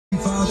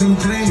too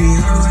plenty.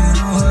 I ran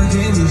on her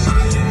Denny's.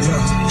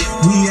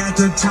 Yeah, we at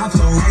the top,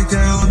 so right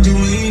there on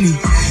Duini.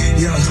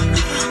 Yeah,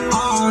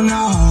 oh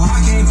no, I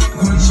can't fuck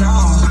with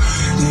y'all.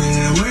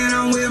 Yeah, when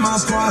I'm with my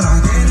squad, I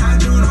cannot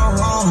do no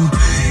wrong.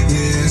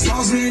 Yeah,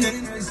 sauce me in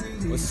the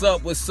city.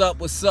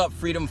 What's up,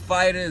 freedom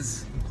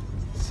fighters?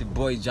 It's your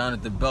boy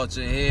Jonathan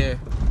Belcher here.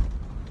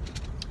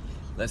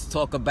 Let's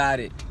talk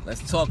about it.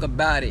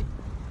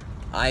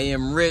 I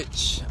am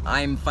rich.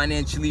 I am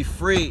financially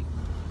free.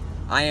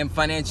 I am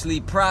financially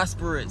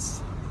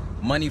prosperous.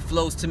 Money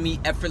flows to me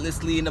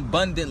effortlessly and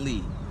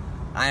abundantly.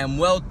 I am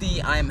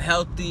wealthy. I am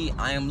healthy.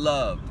 I am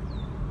loved.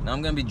 Now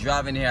I'm going to be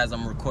driving here as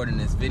I'm recording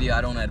this video.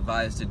 I don't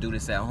advise to do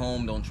this at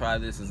home. Don't try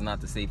this. It's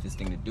not the safest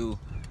thing to do.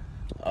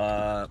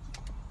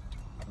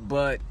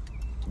 But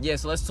yeah,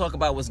 so let's talk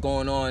about what's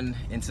going on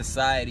in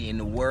society, in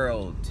the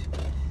world.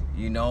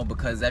 You know,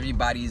 because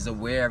everybody's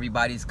aware,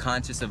 everybody's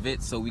conscious of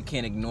it, so we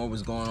can't ignore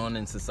what's going on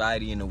in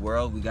society, in the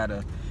world. We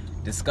gotta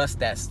discuss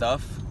that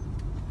stuff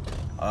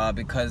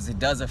because it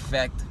does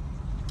affect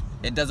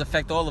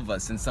all of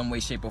us in some way,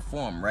 shape, or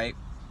form, right?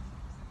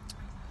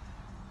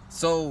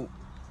 So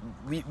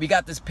we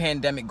got this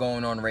pandemic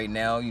going on right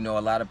now. You know,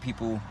 a lot of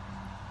people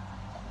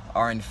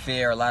are in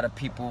fear. A lot of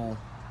people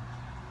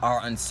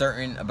are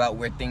uncertain about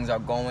where things are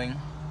going.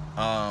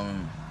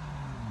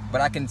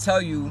 But I can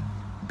tell you,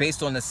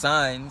 based on the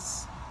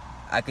signs,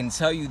 I can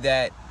tell you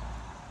that,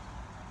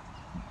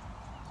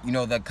 you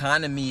know, the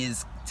economy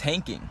is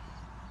tanking.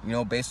 You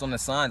know, based on the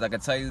signs, I can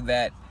tell you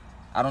that.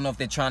 I don't know if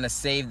they're trying to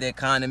save the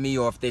economy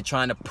or if they're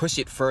trying to push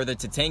it further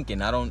to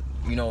tanking. I don't,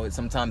 you know,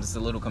 sometimes it's a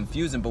little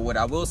confusing. But what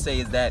I will say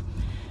is that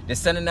they're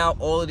sending out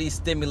all of these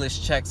stimulus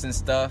checks and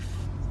stuff.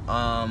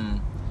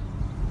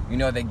 You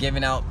know, they're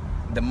giving out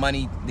the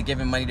money, they're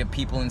giving money to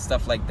people and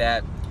stuff like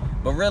that.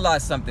 But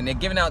realize something, they're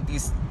giving out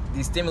these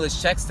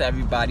stimulus checks to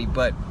everybody,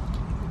 but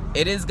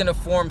it is going to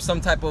form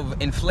some type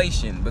of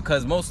inflation,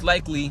 because most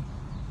likely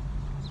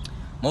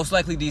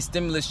these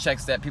stimulus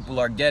checks that people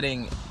are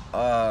getting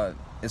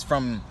is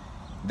from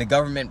the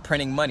government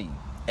printing money,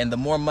 and the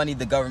more money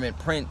the government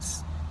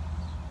prints,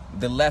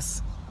 the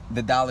less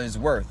the dollar is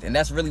worth. And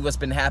that's really what's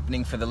been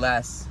happening for the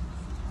last,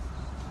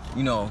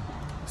 you know,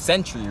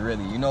 century,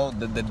 really. You know,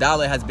 the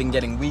dollar has been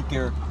getting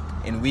weaker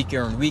and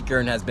weaker and weaker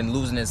and has been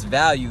losing its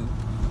value.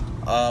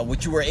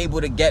 What you were able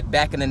to get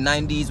back in the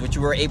 90s, what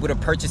you were able to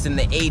purchase in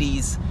the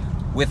 80s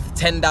with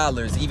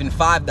 $10, even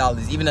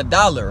 $5, even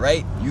 $1,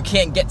 right? You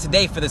can't get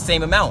today for the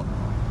same amount.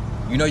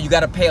 You know, you got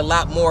to pay a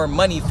lot more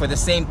money for the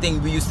same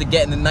thing we used to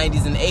get in the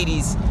 90s and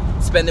 80s,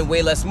 spending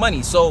way less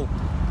money. So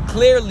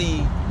clearly,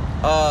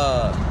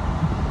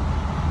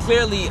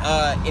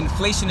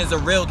 inflation is a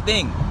real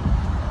thing.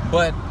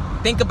 But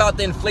think about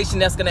the inflation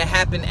that's going to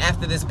happen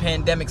after this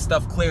pandemic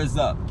stuff clears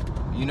up.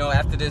 You know,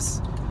 after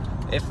this,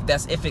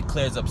 if it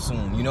clears up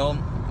soon, you know.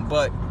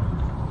 But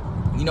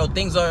you know,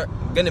 things are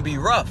gonna be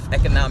rough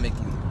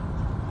economically.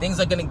 Things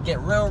are gonna get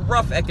real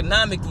rough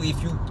economically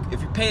if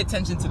you pay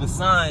attention to the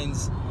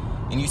signs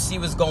and you see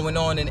what's going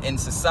on in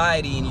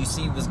society, and you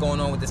see what's going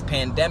on with this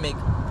pandemic.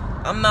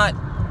 I'm not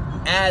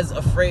as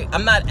afraid,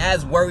 I'm not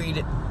as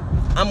worried.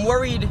 I'm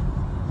worried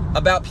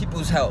about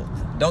people's health.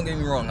 Don't get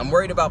me wrong, I'm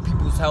worried about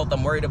people's health.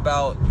 I'm worried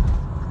about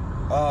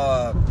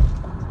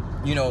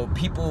you know,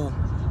 people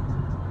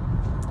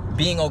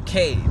being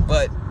okay.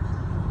 But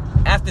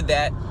after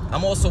that,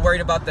 I'm also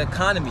worried about the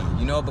economy,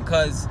 you know,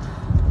 because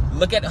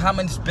look at how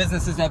much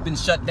businesses have been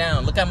shut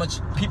down. Look how much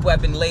people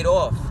have been laid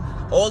off.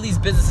 All these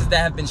businesses that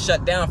have been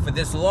shut down for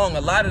this long,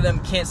 a lot of them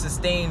can't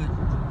sustain,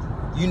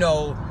 you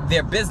know,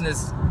 their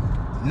business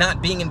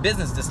not being in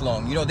business this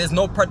long. You know, there's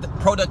no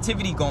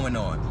productivity going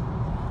on.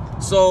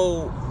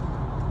 So,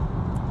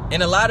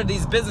 and a lot of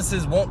these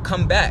businesses won't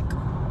come back.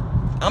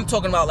 I'm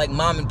talking about like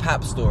mom and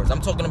pop stores.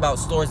 I'm talking about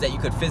stores that you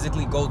could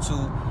physically go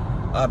to,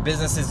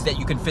 businesses that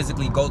you can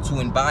physically go to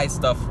and buy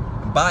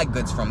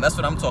goods from. That's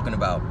what I'm talking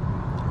about.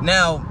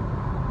 Now,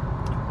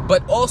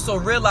 but also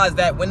realize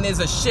that when there's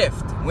a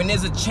shift, when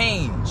there's a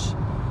change,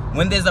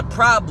 when there's a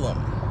problem,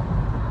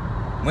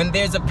 when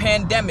there's a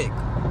pandemic,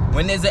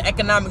 when there's an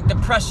economic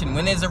depression,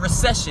 when there's a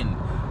recession,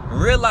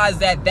 realize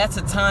that that's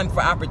a time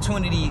for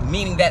opportunity,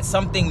 meaning that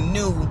something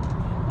new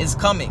is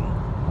coming.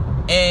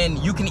 And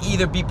you can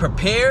either be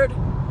prepared,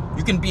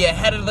 you can be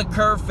ahead of the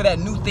curve for that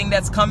new thing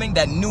that's coming,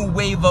 that new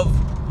wave of,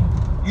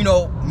 you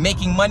know,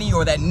 making money,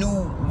 or that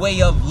new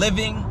way of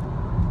living.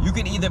 You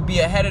can either be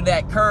ahead of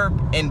that curve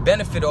and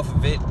benefit off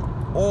of it,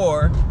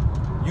 or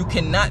you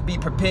cannot be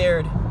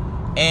prepared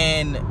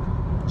and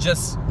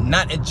just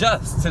not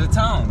adjust to the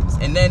times.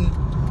 And then,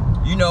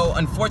 you know,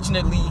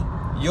 unfortunately,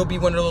 you'll be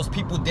one of those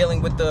people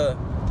dealing with the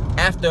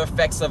after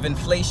effects of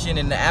inflation,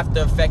 and the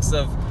after effects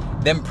of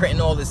them printing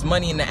all this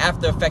money, and the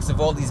after effects of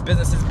all these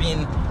businesses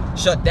being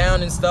shut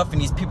down and stuff, and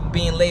these people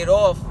being laid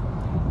off.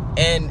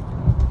 And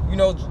you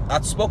know, I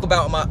spoke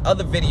about in my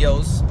other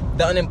videos,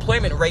 the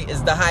unemployment rate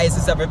is the highest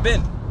it's ever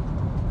been.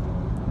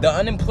 The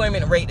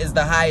unemployment rate is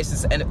the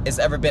highest it's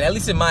ever been, at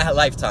least in my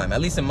lifetime.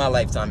 At least in my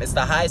lifetime. It's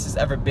the highest it's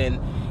ever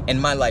been in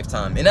my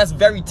lifetime. And that's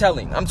very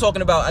telling. I'm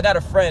talking about, I got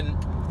a friend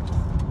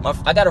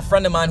I got a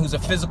friend of mine who's a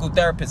physical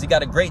therapist. He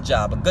got a great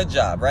job, a good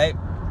job, right?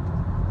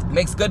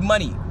 Makes good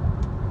money.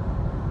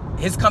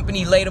 His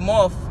company laid him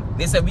off.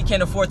 They said, we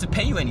can't afford to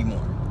pay you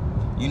anymore,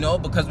 you know,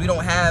 because we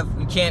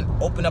can't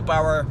open up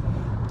our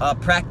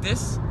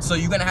practice, so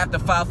you're gonna have to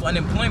file for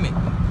unemployment.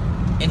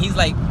 And he's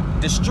like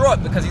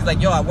distraught, because he's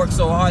like, yo, I worked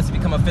so hard to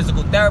become a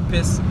physical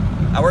therapist.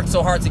 I worked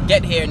so hard to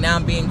get here. Now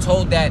I'm being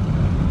told that,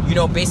 you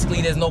know,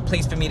 basically there's no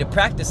place for me to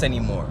practice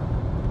anymore.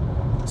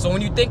 So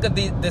when you think of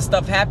this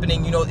stuff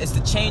happening, you know, it's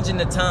the change in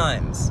the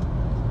times.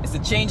 It's the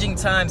changing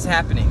times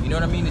happening. You know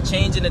what I mean? The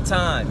change in the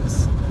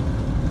times.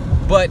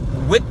 But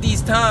with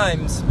these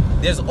times,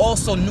 there's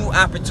also new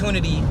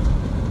opportunity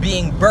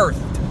being birthed.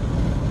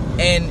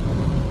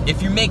 And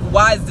if you make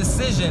wise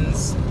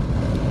decisions,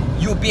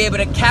 you'll be able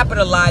to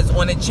capitalize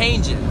on the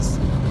changes.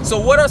 So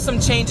what are some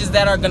changes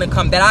that are going to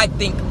come that I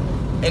think,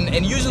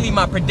 and usually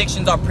my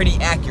predictions are pretty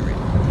accurate.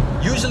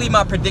 Usually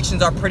my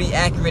predictions are pretty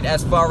accurate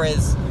as far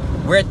as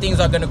where things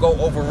are going to go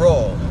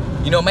overall.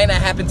 You know, it might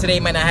not happen today,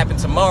 might not happen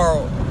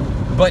tomorrow,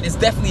 but it's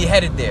definitely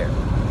headed there.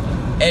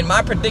 And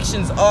my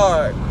predictions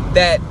are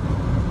that,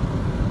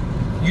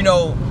 you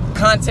know,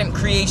 content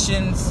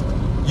creations,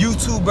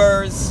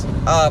 YouTubers,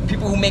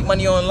 people who make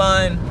money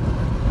online,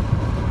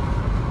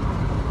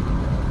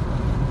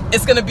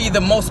 it's going to be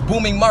the most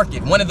booming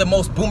market, one of the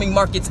most booming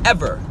markets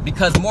ever,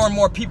 because more and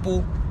more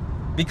people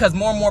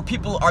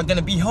are going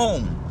to be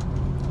home.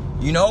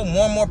 You know,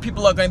 more and more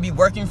people are going to be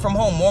working from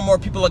home. More and more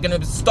people are going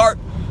to start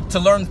to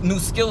learn new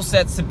skill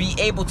sets to be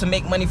able to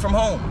make money from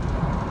home.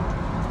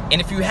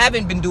 And if you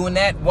haven't been doing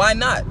that, why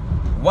not?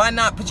 Why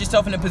not put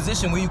yourself in a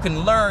position where you can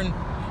learn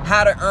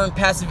how to earn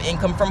passive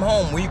income from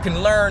home, where you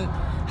can learn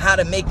how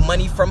to make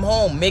money from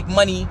home, make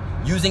money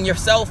using your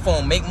cell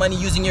phone, make money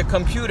using your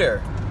computer?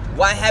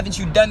 Why haven't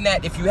you done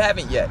that if you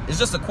haven't yet? It's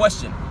just a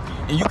question.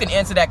 And you can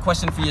answer that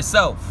question for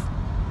yourself.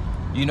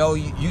 You know,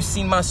 you've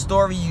seen my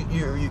story,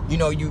 you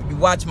know, you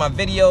watch my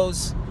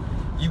videos,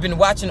 you've been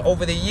watching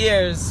over the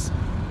years,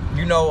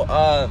 you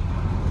know,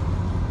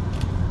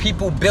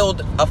 people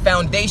build a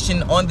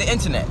foundation on the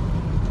internet.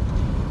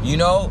 You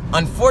know,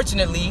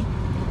 unfortunately,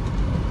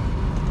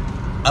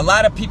 a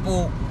lot of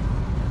people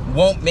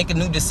won't make a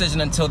new decision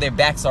until their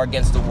backs are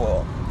against the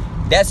wall.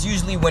 That's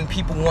usually when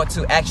people want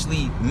to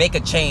actually make a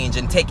change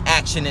and take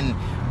action and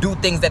do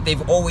things that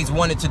they've always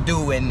wanted to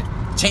do and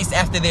chase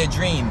after their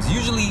dreams.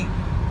 Usually,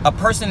 a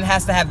person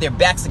has to have their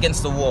backs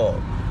against the wall.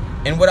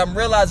 And what I'm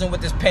realizing with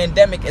this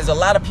pandemic is a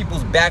lot of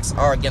people's backs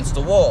are against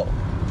the wall.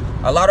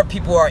 A lot of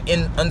people are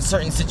in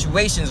uncertain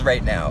situations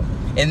right now.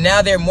 And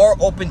now they're more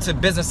open to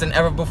business than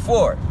ever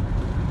before.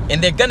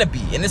 And they're gonna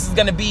be. And this is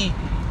gonna be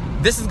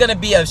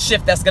a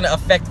shift that's gonna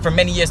affect for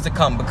many years to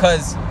come,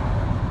 because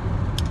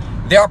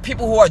there are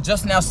people who are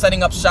just now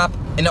setting up shop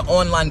in an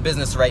online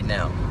business right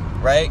now,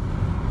 right?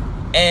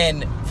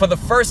 And for the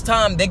first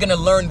time, they're gonna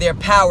learn their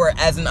power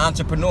as an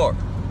entrepreneur.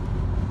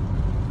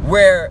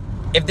 Where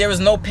if there was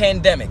no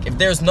pandemic, if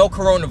there's no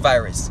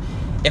coronavirus,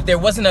 if there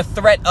wasn't a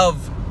threat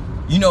of,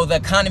 you know, the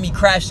economy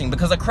crashing,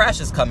 because a crash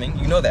is coming,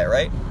 you know that,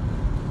 right?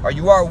 Or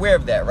you are aware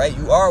of that, right?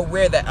 You are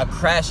aware that a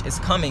crash is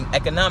coming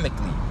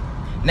economically.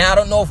 Now, I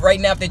don't know if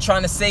right now if they're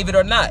trying to save it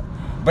or not,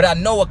 but I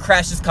know a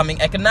crash is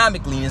coming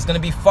economically, and it's going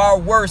to be far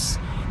worse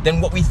than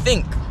what we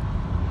think.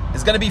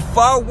 It's going to be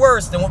far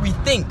worse than what we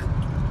think.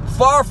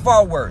 Far,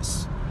 far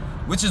worse.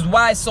 Which is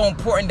why it's so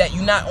important that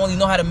you not only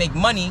know how to make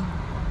money,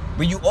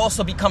 but you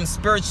also become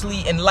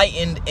spiritually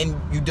enlightened and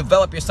you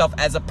develop yourself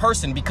as a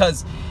person.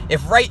 Because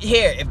if right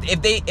here,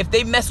 if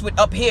they mess with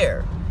up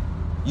here,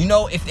 you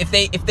know, if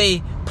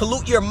they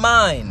pollute your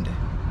mind,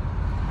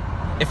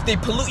 if they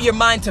pollute your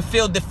mind to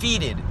feel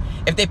defeated,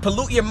 if they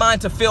pollute your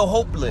mind to feel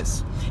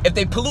hopeless, if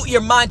they pollute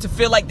your mind to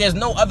feel like there's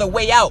no other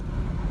way out,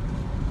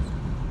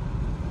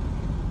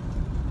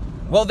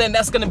 well then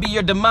that's going to be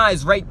your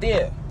demise right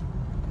there.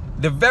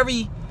 The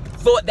very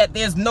thought that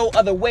there's no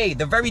other way,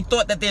 the very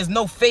thought that there's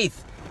no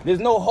faith, there's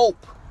no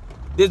hope,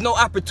 there's no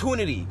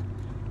opportunity,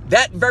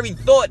 that very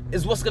thought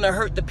is what's going to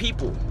hurt the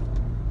people.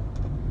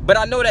 But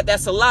I know that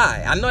that's a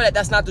lie. I know that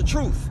that's not the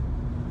truth.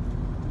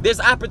 There's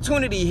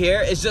opportunity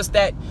here. It's just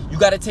that you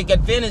got to take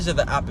advantage of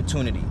the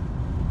opportunity.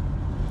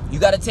 You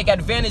got to take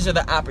advantage of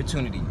the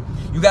opportunity.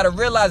 You got to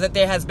realize that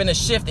there has been a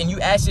shift, and you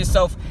ask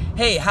yourself,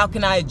 hey, how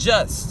can I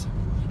adjust?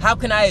 How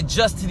can I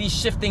adjust to these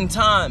shifting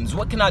times?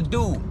 What can I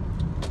do?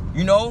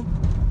 You know,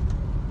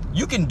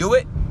 you can do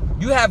it.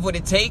 You have what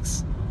it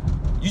takes.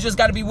 You just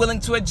got to be willing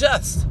to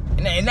adjust.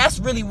 And that's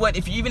really what,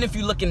 even if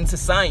you look into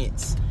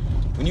science,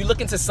 when you look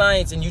into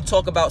science and you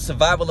talk about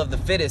survival of the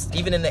fittest,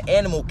 even in the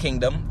animal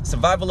kingdom,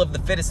 survival of the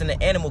fittest in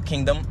the animal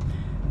kingdom,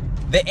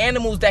 the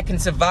animals that can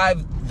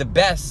survive the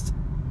best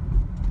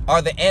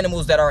are the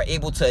animals that are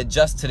able to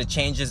adjust to the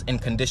changes in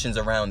conditions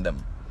around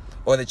them,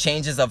 or the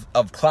changes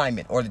of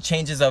climate, or the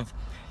changes of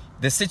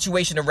the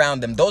situation around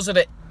them. Those are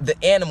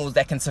the animals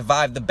that can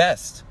survive the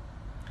best.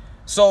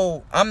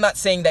 So I'm not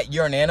saying that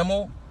you're an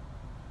animal.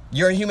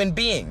 You're a human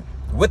being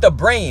with a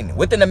brain,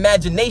 with an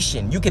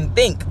imagination. You can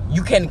think,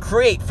 you can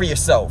create for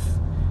yourself.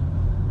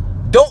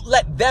 Don't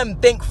let them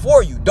think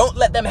for you. Don't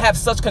let them have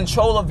such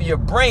control over your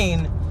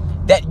brain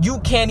that you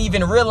can't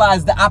even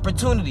realize the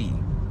opportunity.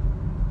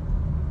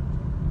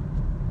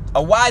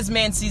 A wise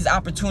man sees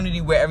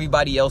opportunity where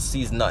everybody else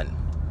sees none.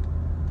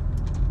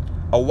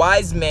 A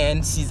wise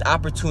man sees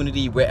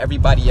opportunity where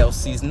everybody else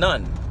sees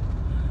none.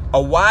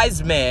 A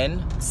wise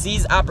man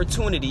sees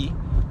opportunity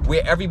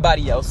where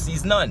everybody else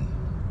sees none.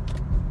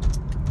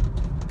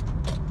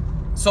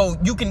 So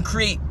you can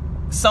create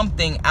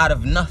something out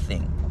of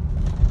nothing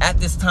at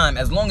this time,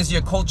 as long as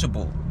you're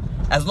coachable,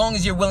 as long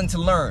as you're willing to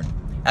learn,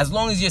 as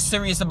long as you're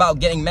serious about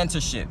getting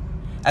mentorship,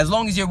 as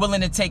long as you're willing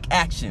to take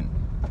action.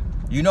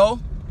 You know,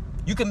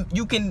 you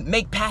can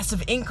make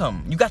passive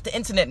income. You got the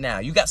internet now.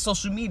 You got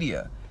social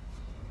media.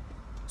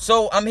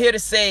 So I'm here to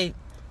say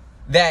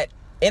that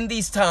in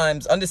these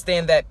times,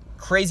 understand that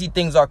crazy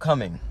things are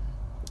coming.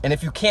 And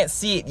if you can't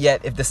see it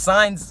yet, if the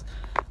signs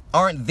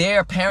aren't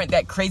there apparent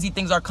that crazy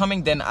things are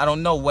coming, then I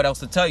don't know what else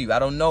to tell you. I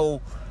don't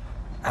know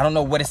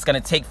what it's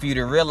going to take for you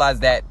to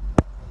realize that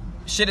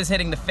shit is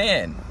hitting the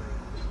fan.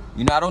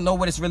 You know, I don't know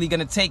what it's really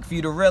going to take for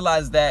you to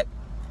realize that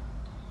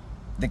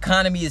the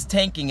economy is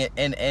tanking it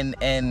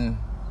and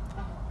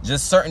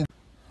just certain...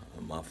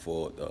 My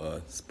fault.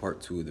 It's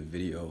part 2 of the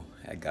video.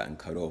 I had gotten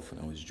cut off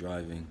when I was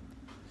driving.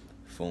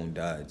 Phone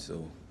died,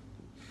 so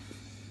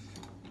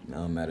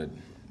now I'm at a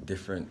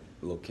different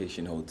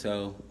location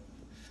hotel.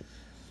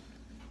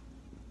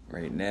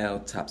 Right now,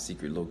 top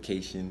secret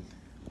location.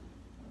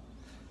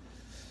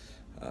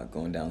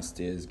 Going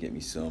downstairs, getting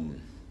me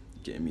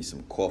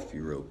some coffee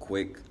real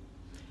quick.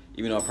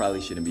 Even though I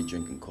probably shouldn't be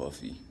drinking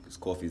coffee, because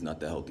coffee is not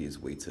the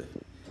healthiest way to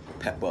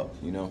pep up,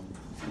 you know?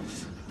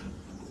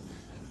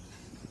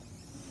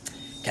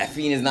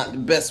 Caffeine is not the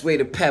best way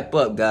to pep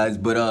up, guys,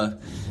 but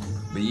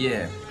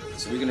yeah.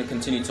 So we're gonna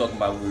continue talking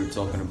about what we were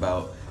talking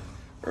about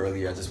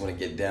earlier. I just want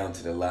to get down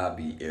to the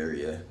lobby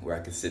area where I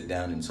can sit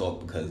down and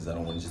talk, because I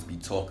don't want to just be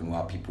talking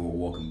while people are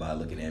walking by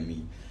looking at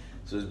me.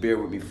 So just bear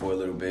with me for a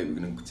little bit. We're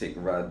gonna take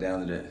a ride down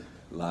to the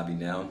lobby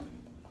now.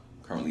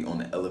 Currently on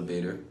the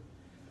elevator.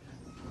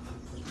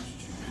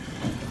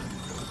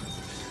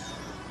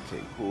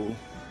 Okay, cool.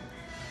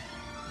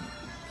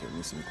 Get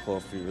me some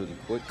coffee really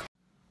quick.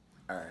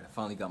 All right, I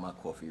finally got my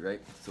coffee, right?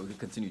 So we can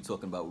continue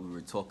talking about what we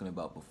were talking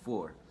about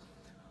before.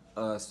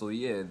 So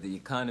yeah, the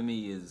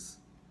economy it's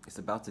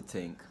about to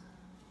tank.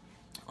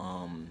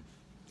 You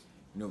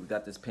know, we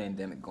got this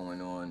pandemic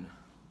going on.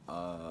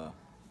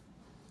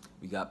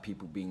 We got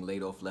people being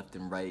laid off left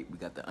and right. We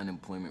got the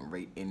unemployment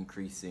rate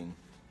increasing.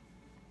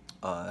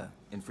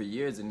 And for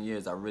years and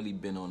years, I've really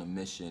been on a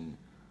mission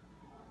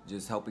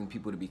just helping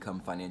people to become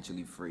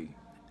financially free.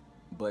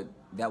 But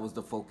that was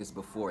the focus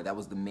before. That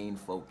was the main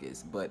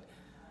focus. But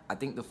I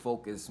think the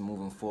focus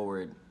moving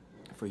forward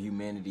for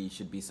humanity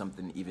should be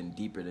something even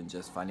deeper than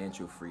just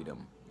financial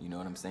freedom. You know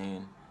what I'm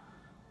saying?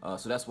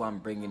 So that's why I'm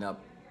bringing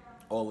up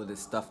all of this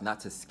stuff,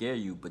 not to scare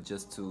you, but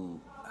just to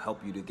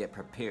help you to get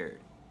prepared.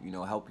 You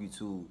know, help you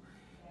to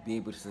be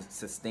able to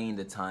sustain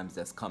the times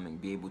that's coming,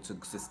 be able to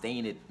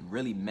sustain it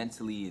really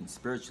mentally and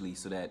spiritually,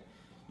 so that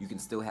you can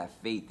still have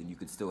faith and you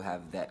can still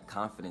have that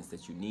confidence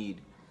that you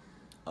need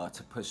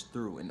to push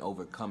through and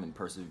overcome and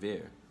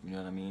persevere. You know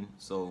what I mean?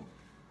 So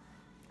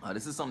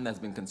this is something that's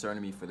been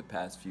concerning me for the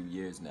past few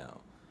years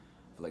now,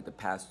 for like the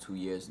past 2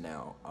 years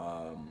now,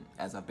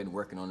 as I've been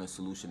working on a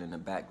solution in the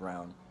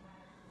background.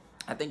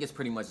 I think it's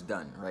pretty much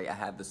done, right? I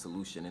have the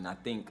solution, and I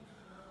think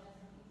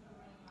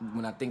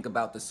when I think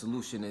about the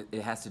solution,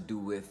 it has to do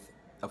with,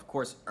 of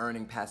course,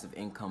 earning passive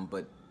income,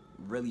 but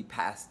really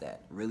past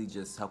that, really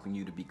just helping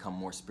you to become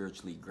more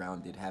spiritually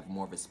grounded, have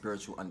more of a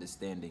spiritual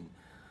understanding,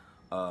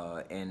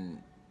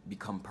 and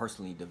become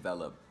personally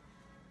developed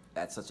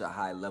at such a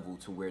high level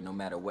to where no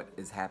matter what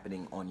is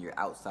happening on your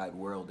outside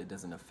world, it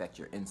doesn't affect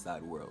your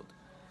inside world.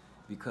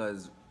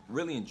 Because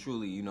really and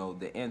truly, you know,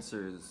 the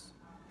answers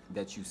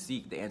that you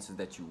seek, the answers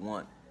that you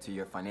want to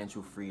your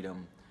financial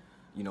freedom,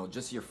 you know,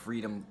 just your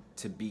freedom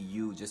to be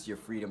you, just your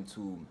freedom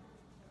to,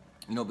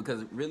 you know,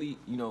 because really,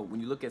 you know, when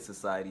you look at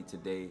society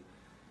today,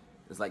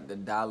 it's like the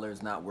dollar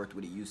is not worth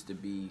what it used to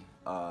be.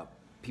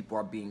 People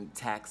are being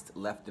taxed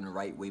left and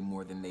right way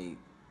more than they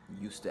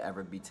used to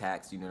ever be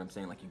taxed. You know what I'm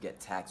saying? Like, you get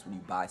taxed when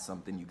you buy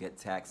something, you get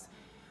taxed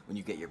when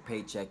you get your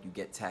paycheck, you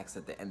get taxed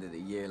at the end of the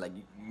year. Like,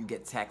 you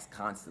get taxed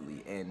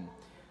constantly, and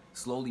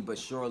slowly but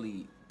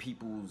surely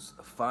people's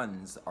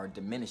funds are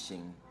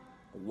diminishing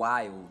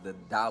while the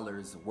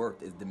dollar's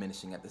worth is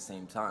diminishing at the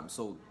same time.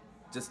 So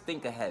just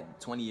think ahead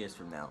 20 years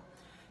from now,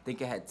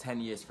 think ahead 10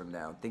 years from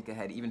now, think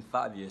ahead even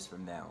 5 years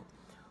from now.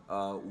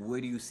 Where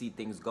do you see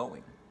things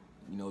going?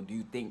 You know, do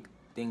you think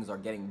things are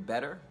getting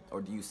better,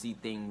 or do you see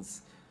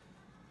things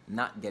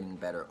not getting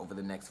better over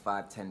the next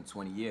 5, 10,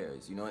 20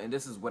 years? You know, and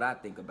this is what I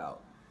think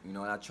about, you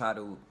know, and I try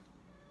to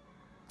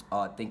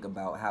think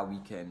about how we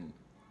can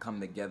come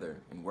together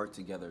and work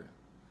together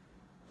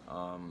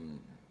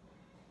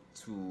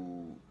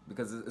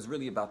because it's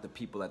really about the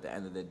people at the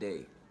end of the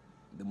day.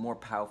 The more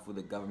powerful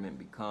the government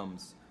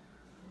becomes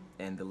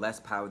and the less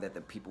power that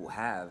the people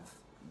have,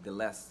 the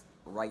less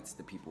rights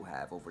the people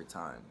have over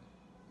time.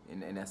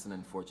 And that's an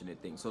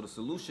unfortunate thing. So the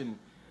solution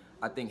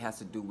I think has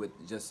to do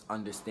with just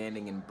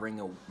understanding and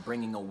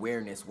bringing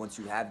awareness. Once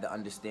you have the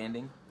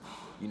understanding,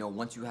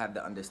 once you have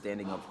the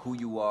understanding of who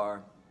you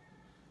are,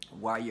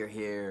 why you're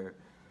here,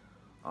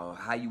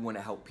 how you want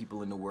to help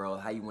people in the world,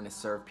 how you want to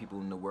serve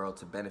people in the world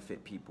to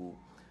benefit people.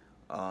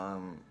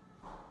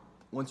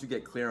 Once you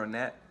get clear on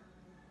that,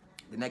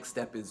 the next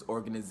step is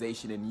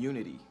organization and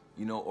unity.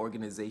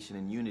 Organization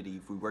and unity.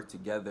 If we work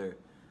together,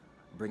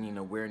 bringing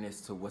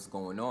awareness to what's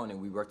going on, and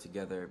we work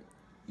together,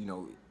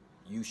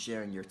 you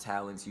sharing your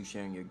talents, you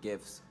sharing your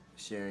gifts,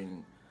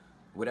 sharing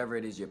whatever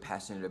it is you're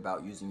passionate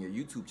about using your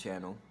YouTube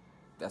channel,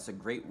 that's a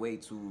great way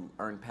to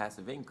earn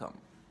passive income.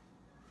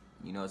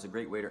 It's a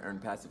great way to earn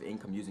passive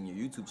income using your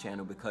YouTube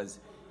channel, because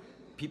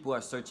people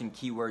are searching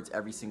keywords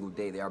every single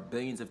day. There are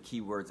billions of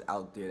keywords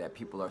out there that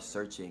people are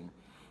searching,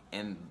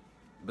 and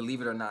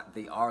believe it or not,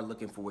 they are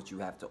looking for what you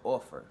have to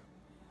offer.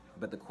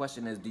 But the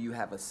question is, do you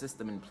have a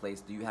system in place?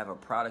 Do you have a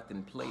product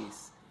in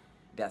place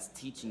that's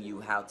teaching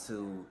you how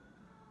to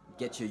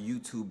get your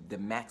YouTube the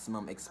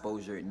maximum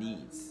exposure it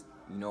needs?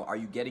 Are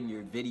you getting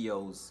your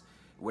videos,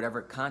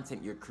 whatever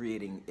content you're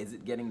creating, is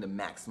it getting the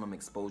maximum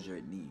exposure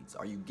it needs?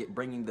 Are you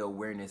bringing the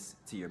awareness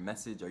to your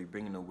message? Are you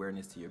bringing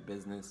awareness to your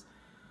business?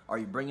 Are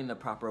you bringing the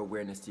proper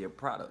awareness to your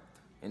product?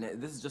 And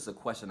this is just a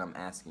question I'm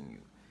asking you.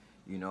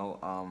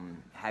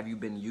 Have you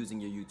been using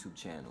your YouTube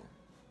channel?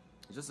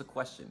 It's just a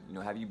question.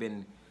 Have you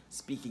been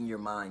speaking your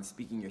mind,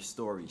 speaking your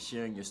story,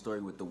 sharing your story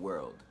with the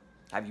world?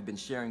 Have you been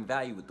sharing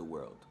value with the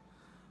world?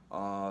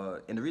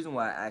 And the reason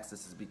why I ask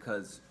this is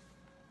because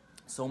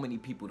so many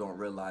people don't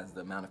realize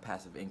the amount of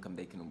passive income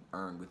they can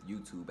earn with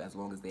YouTube as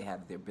long as they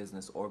have their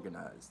business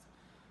organized.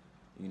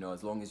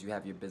 As long as you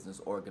have your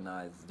business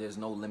organized, there's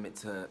no limit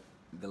to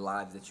the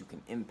lives that you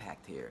can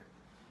impact here.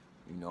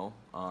 And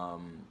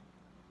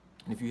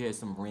if you hear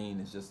some rain,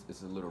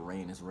 it's a little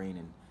rain. It's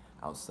raining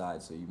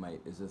outside, so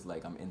it's just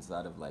like I'm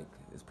inside of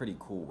it's pretty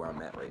cool where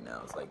I'm at right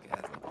now. It's like it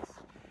has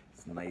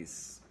this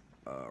nice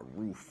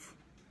roof,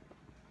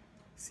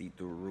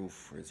 see-through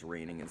roof. It's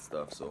raining and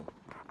stuff, so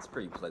it's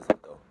pretty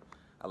pleasant though.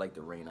 I like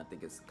the rain. I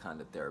think it's kind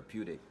of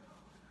therapeutic.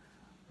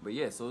 But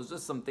yeah, so it's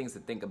just some things to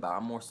think about.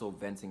 I'm more so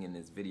venting in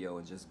this video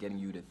and just getting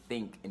you to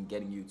think and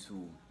getting you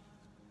to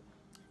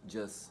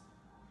just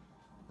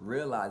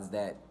realize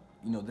that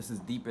this is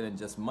deeper than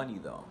just money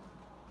though.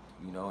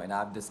 And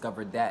I've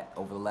discovered that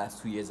over the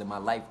last 2 years of my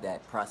life,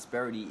 that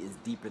prosperity is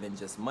deeper than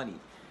just money.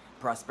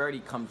 Prosperity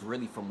comes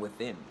really from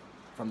within,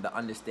 from the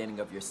understanding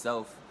of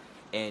yourself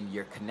and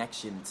your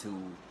connection to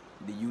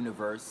the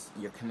universe,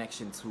 your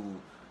connection to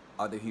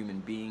other human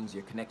beings,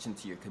 your connection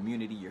to your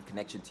community, your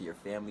connection to your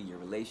family, your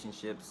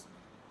relationships.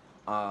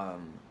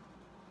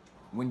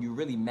 When you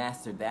really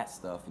master that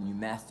stuff and you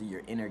master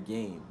your inner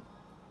game,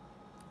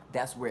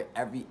 that's where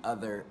every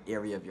other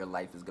area of your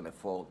life is gonna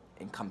fall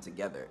and come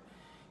together.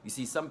 You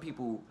see, some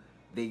people,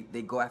 they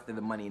go after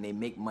the money and they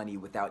make money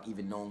without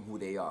even knowing who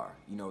they are.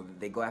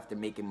 They go after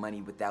making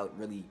money without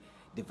really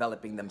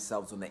developing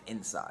themselves on the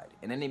inside.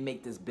 And then they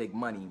make this big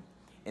money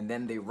and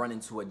then they run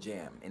into a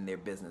jam in their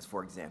business,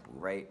 for example,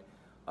 right?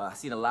 I've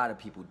seen a lot of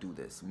people do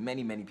this.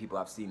 Many people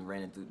I've seen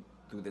ran into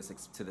go through this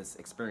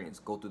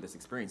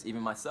experience,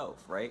 even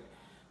myself, right?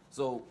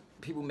 So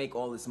people make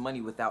all this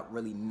money without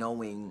really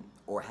knowing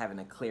or having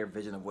a clear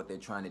vision of what they're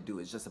trying to do.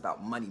 It's just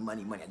about money.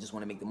 I just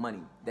want to make the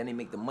money. Then they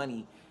make the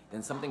money,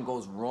 then something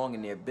goes wrong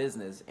in their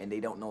business and they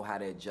don't know how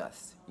to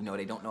adjust.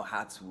 They don't know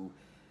how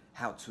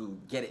to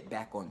get it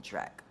back on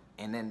track.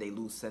 And then they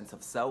lose sense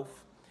of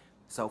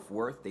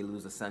self-worth. They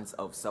lose a sense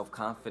of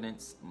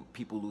self-confidence.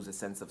 People lose a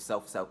sense of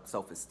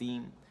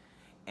self-esteem,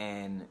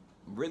 and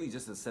really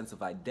just a sense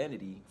of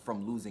identity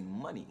from losing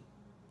money.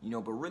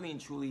 But really and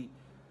truly,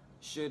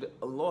 should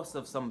a loss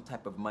of some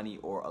type of money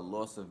or a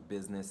loss of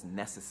business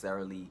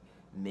necessarily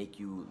make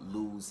you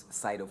lose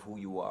sight of who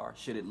you are?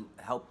 Should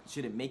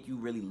it make you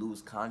really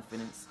lose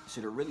confidence?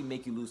 Should it really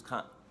make you lose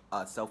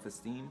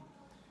self-esteem?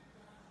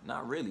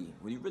 Not really,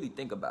 when you really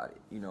think about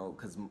it,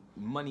 because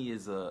money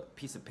is a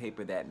piece of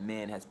paper that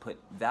man has put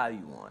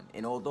value on.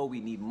 And although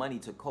we need money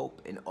to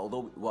cope,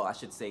 I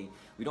should say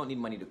we don't need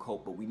money to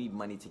cope, but we need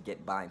money to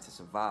get by and to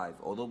survive.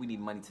 Although we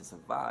need money to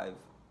survive,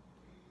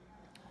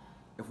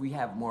 if we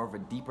have more of a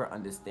deeper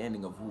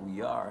understanding of who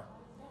we are,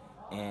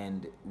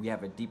 and we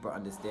have a deeper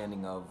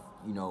understanding of,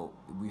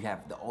 we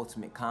have the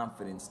ultimate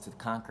confidence to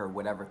conquer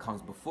whatever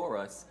comes before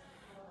us,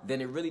 then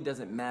it really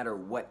doesn't matter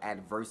what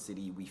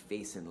adversity we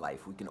face in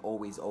life. We can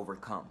always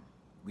overcome.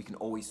 We can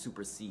always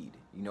supersede.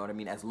 You know what I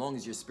mean? As long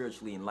as you're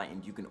spiritually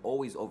enlightened, you can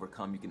always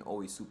overcome. You can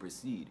always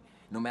supersede.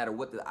 No matter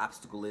what the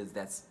obstacle is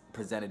that's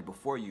presented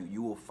before you,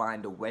 you will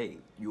find a way.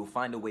 You will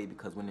find a way,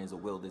 because when there's a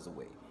will, there's a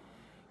way.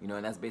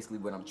 And that's basically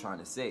what I'm trying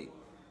to say.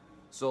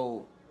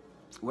 So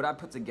what I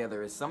put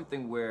together is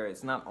something where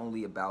it's not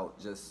only about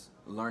just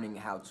learning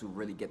how to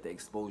really get the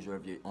exposure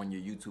on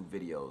your YouTube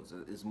videos.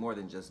 It's more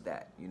than just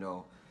that,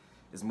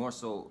 It's more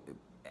so,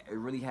 it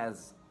really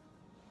has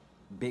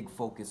big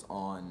focus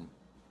on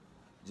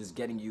just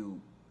getting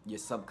your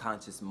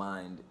subconscious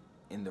mind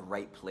in the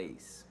right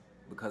place,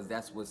 because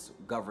that's what's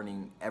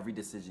governing every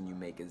decision you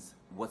make, is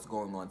what's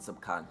going on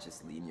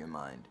subconsciously in your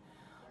mind.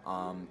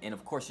 And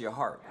of course your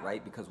heart,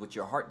 right? Because what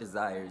your heart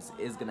desires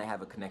is going to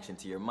have a connection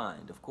to your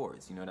mind, of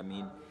course. You know what I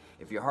mean?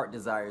 If your heart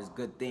desires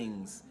good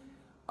things,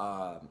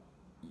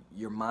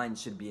 your mind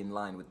should be in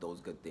line with those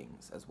good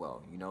things as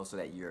well, you know, so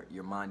that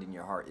your mind and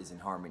your heart is in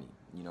harmony,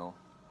 you know.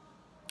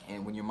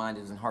 And when your mind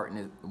is in heart,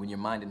 when your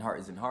mind and heart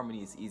is in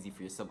harmony, it's easy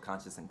for your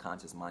subconscious and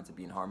conscious mind to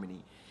be in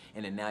harmony.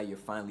 And then now you're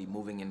finally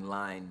moving in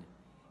line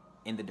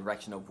in the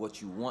direction of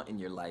what you want in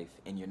your life,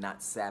 and you're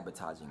not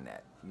sabotaging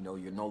that. You know,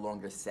 you're no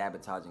longer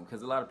sabotaging,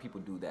 because a lot of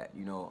people do that.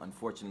 You know,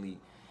 unfortunately,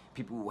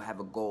 people will have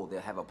a goal,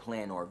 they'll have a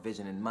plan or a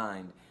vision in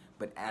mind,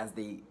 but as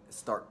they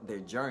start their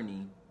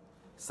journey,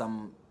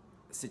 some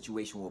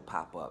situation will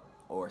pop up,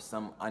 or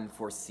some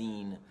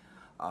unforeseen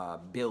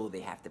bill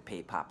they have to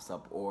pay pops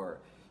up, or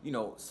you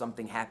know,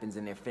 something happens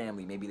in their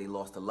family, maybe they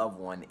lost a loved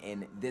one,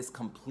 and this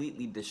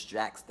completely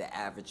distracts the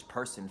average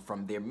person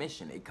from their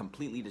mission. It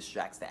completely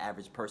distracts the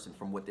average person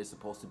from what they're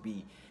supposed to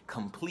be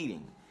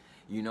completing,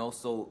 you know.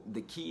 So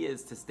the key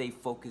is to stay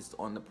focused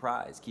on the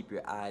prize. Keep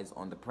your eyes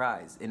on the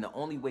prize. And the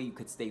only way you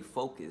could stay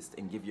focused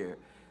and give your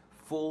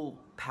full,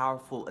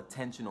 powerful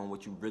attention on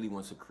what you really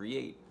want to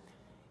create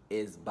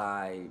is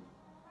by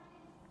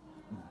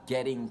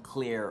getting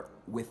clear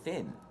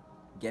within,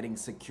 getting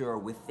secure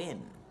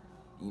within.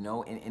 You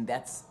know, and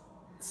that's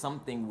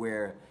something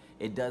where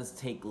it does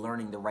take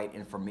learning the right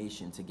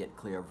information to get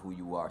clear of who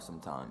you are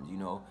sometimes, you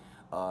know.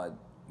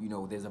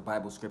 There's a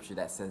Bible scripture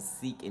that says,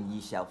 seek and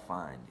ye shall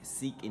find,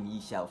 seek and ye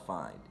shall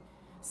find,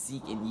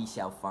 seek and ye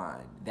shall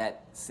find.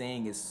 That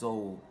saying is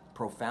so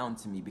profound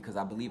to me because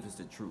I believe it's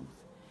the truth.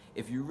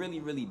 If you really,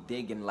 really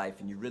dig in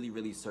life and you really,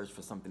 really search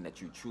for something that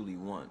you truly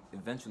want,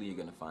 eventually you're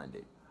going to find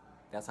it.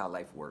 That's how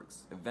life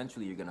works.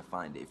 Eventually you're going to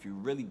find it. If you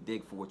really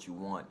dig for what you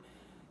want,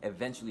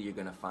 eventually you're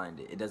gonna find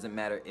it. It doesn't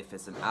matter if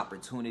it's an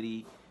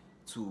opportunity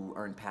to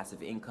earn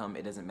passive income.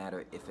 It doesn't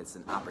matter if it's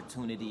an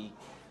opportunity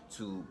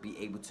to be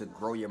able to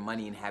grow your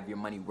money and have your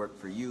money work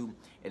for you.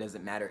 It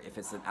doesn't matter if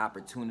it's an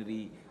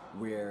opportunity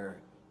where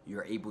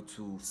you're able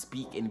to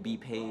speak and be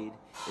paid.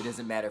 It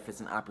doesn't matter if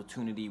it's an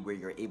opportunity where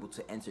you're able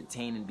to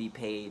entertain and be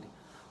paid.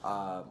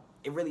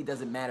 It really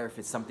doesn't matter if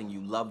it's something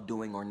you love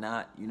doing or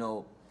not. You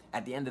know,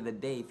 at the end of the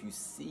day, if you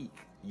seek,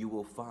 you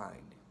will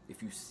find.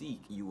 If you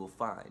seek, you will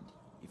find.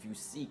 If you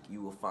seek,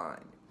 you will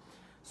find.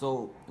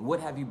 So what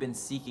have you been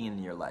seeking in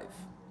your life?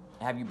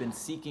 Have you been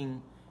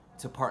seeking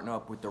to partner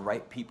up with the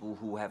right people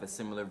who have a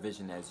similar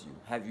vision as you?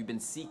 Have you been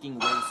seeking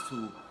ways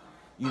to,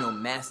 you know,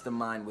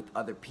 mastermind with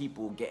other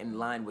people, get in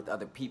line with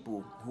other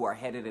people who are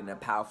headed in a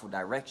powerful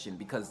direction?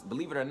 Because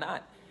believe it or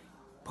not,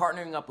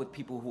 partnering up with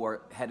people who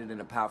are headed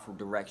in a powerful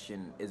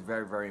direction is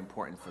very, very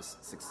important for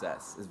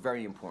success. It's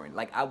very important.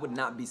 Like, I would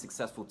not be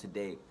successful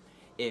today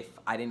if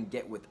I didn't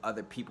get with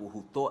other people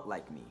who thought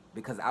like me,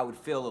 because I would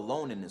feel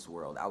alone in this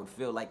world. I would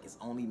feel like it's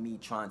only me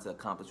trying to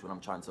accomplish what I'm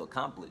trying to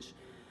accomplish.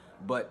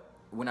 But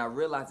when I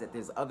realized that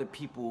there's other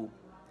people,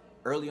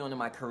 early on in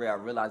my career, I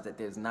realized that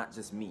there's not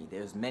just me.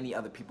 There's many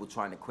other people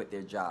trying to quit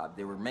their job.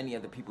 There were many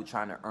other people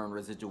trying to earn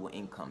residual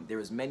income. There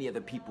was many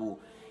other people,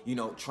 you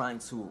know, trying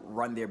to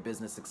run their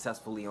business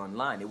successfully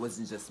online. It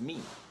wasn't just me.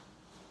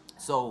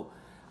 So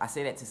I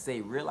say that to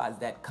say, realize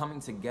that coming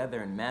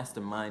together and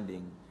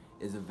masterminding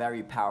is a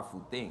very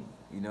powerful thing.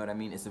 You know what I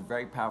mean? It's a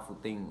very powerful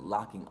thing,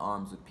 locking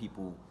arms with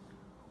people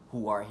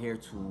who are here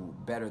to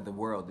better the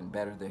world and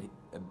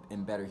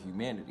better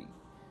humanity.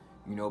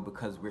 You know,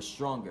 because we're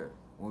stronger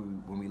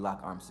when we lock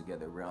arms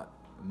together. We're a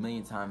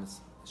million times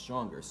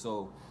stronger.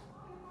 So,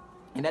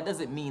 and that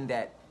doesn't mean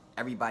that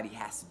everybody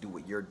has to do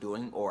what you're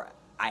doing, or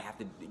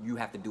you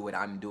have to do what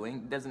I'm doing.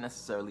 It doesn't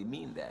necessarily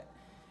mean that.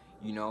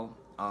 You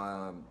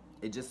know,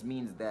 it just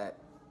means that,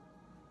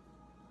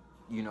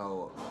 you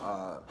know,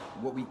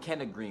 what we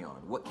can agree on.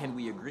 What can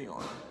we agree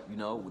on? You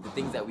know, the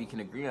things that we can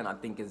agree on, I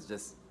think is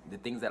just, the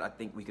things that I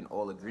think we can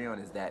all agree on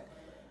is that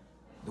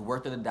the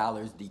worth of the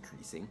dollar is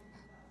decreasing.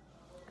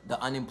 The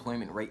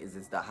unemployment rate is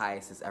the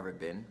highest it's ever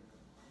been.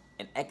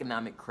 An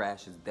economic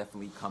crash is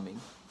definitely coming.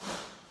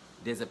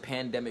 There's a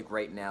pandemic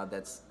right now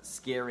that's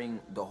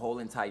scaring the whole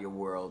entire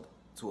world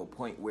to a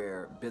point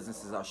where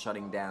businesses are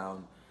shutting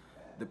down,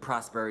 the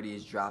prosperity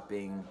is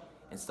dropping,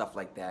 and stuff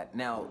like that.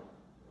 Now,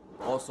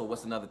 also,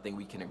 what's another thing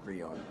we can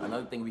agree on?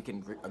 Another thing we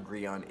can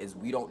agree on is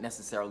we don't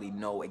necessarily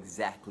know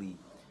exactly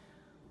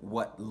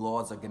what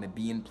laws are going to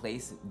be in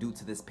place due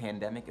to this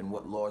pandemic and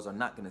what laws are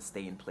not going to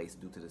stay in place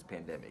due to this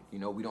pandemic. You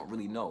know, we don't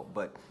really know,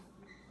 but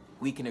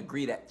we can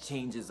agree that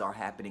changes are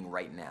happening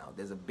right now.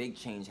 There's a big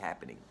change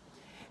happening.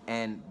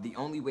 And the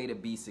only way to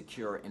be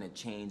secure in a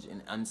change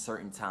in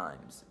uncertain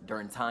times,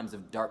 during times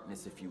of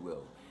darkness, if you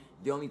will,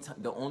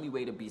 the only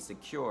way to be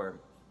secure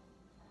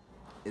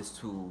is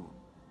to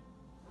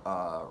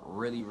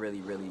really,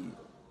 really, really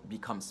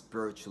become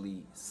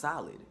spiritually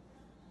solid.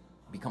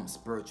 Become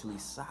spiritually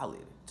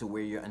solid to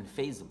where you're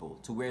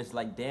unfazable, to where it's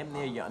like damn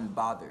near you're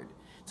unbothered,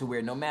 to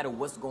where no matter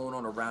what's going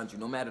on around you,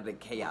 no matter the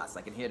chaos,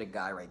 I can hear the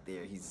guy right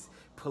there, he's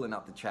pulling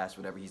out the trash,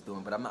 whatever he's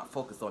doing, but I'm not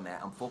focused on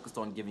that. I'm focused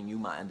on giving you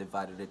my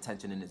undivided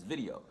attention in this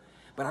video.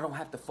 But I don't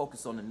have to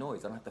focus on the noise.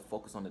 I don't have to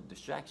focus on the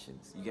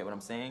distractions. You get what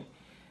I'm saying?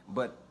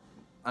 But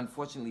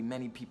unfortunately,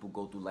 many people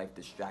go through life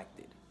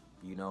distracted,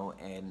 you know,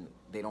 and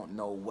they don't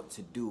know what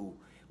to do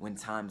when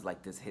times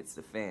like this hits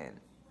the fan.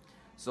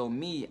 So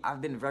me,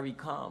 I've been very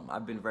calm.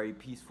 I've been very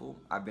peaceful.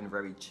 I've been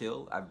very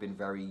chill. I've been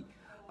very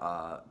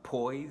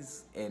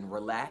poised and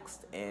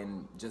relaxed,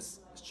 and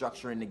just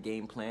structuring the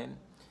game plan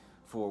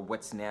for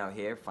what's now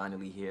here,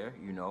 finally here,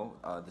 you know,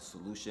 the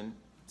solution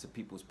to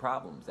people's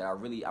problems. That I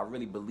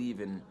really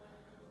believe in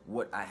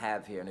what I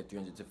have here in the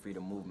 300 to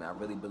Freedom movement. I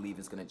really believe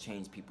it's going to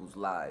change people's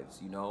lives,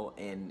 you know,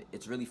 and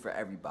it's really for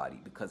everybody,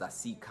 because I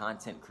see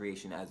content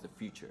creation as the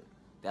future.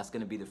 That's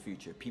going to be the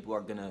future. People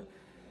are going to,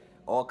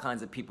 all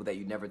kinds of people that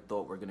you never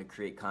thought were going to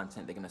create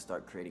content, they're going to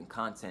start creating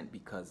content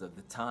because of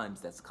the times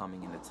that's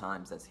coming and the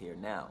times that's here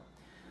now.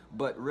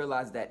 But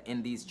realize that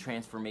in these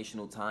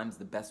transformational times,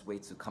 the best way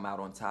to come out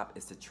on top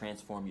is to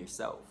transform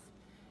yourself.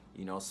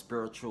 You know,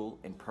 spiritual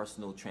and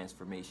personal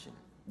transformation.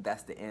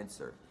 That's the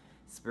answer.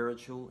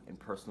 Spiritual and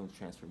personal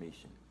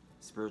transformation.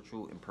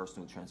 Spiritual and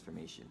personal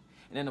transformation.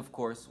 And then, of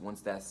course,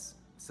 once that's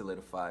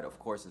solidified, of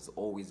course, it's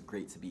always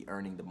great to be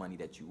earning the money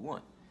that you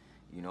want.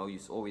 You know,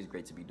 it's always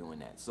great to be doing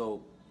that.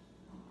 So,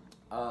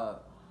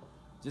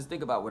 just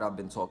think about what I've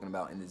been talking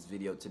about in this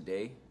video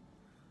today.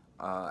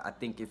 I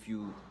think if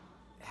you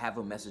have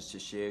a message to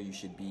share, you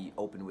should be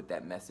open with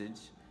that message.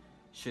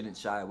 Shouldn't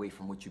shy away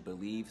from what you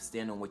believe.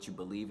 Stand on what you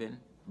believe in.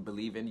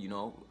 You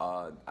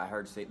know, I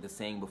heard the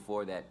saying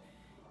before that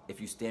if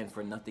you stand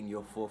for nothing,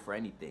 you'll fall for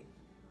anything.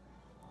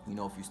 You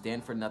know, if you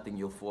stand for nothing,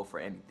 you'll fall for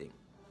anything.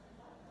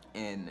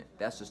 And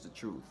that's just the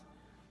truth.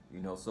 You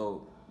know,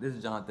 so this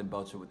is Jonathan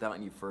Belcher. Without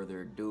any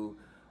further ado,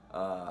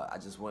 I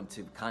just want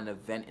to kind of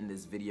vent in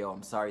this video.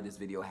 I'm sorry this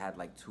video had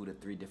like 2 to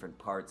 3 different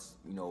parts.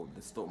 You know,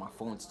 my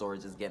phone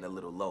storage is getting a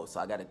little low, so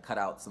I got to cut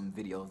out some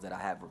videos that I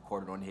have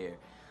recorded on here.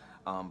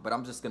 But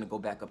I'm just going to go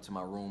back up to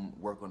my room,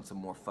 work on some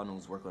more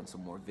funnels, work on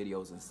some more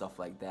videos and stuff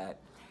like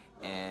that.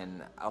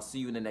 And I'll see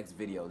you in the next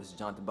video. This is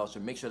Jonathan Belcher.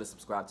 Make sure to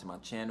subscribe to my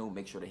channel.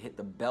 Make sure to hit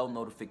the bell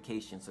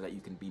notification so that you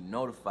can be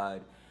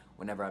notified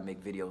whenever I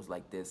make videos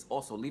like this.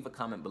 Also, leave a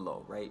comment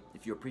below, right?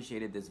 If you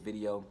appreciated this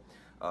video,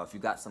 if you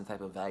got some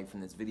type of value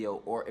from this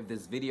video, or if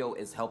this video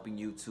is helping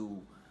you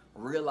to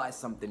realize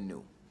something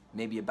new,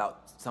 maybe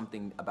about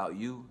something about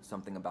you,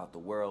 something about the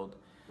world,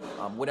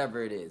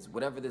 whatever it is,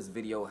 whatever this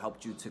video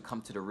helped you to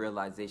come to the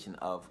realization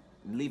of,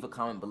 leave a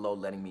comment below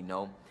letting me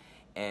know,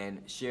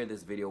 and share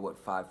this video with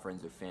 5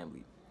 friends or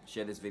family.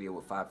 Share this video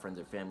with 5 friends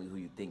or family who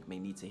you think may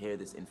need to hear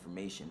this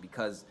information,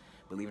 because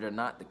believe it or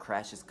not, the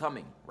crash is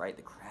coming, right?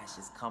 The crash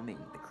is coming.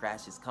 The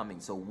crash is coming.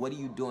 So what are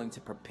you doing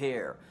to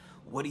prepare?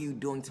 What are you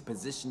doing to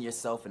position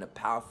yourself in a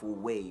powerful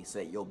way so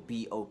that you'll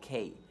be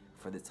okay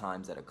for the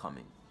times that are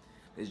coming?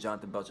 This is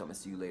Jonathan Belcher. I'm going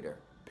to see you later.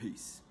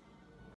 Peace.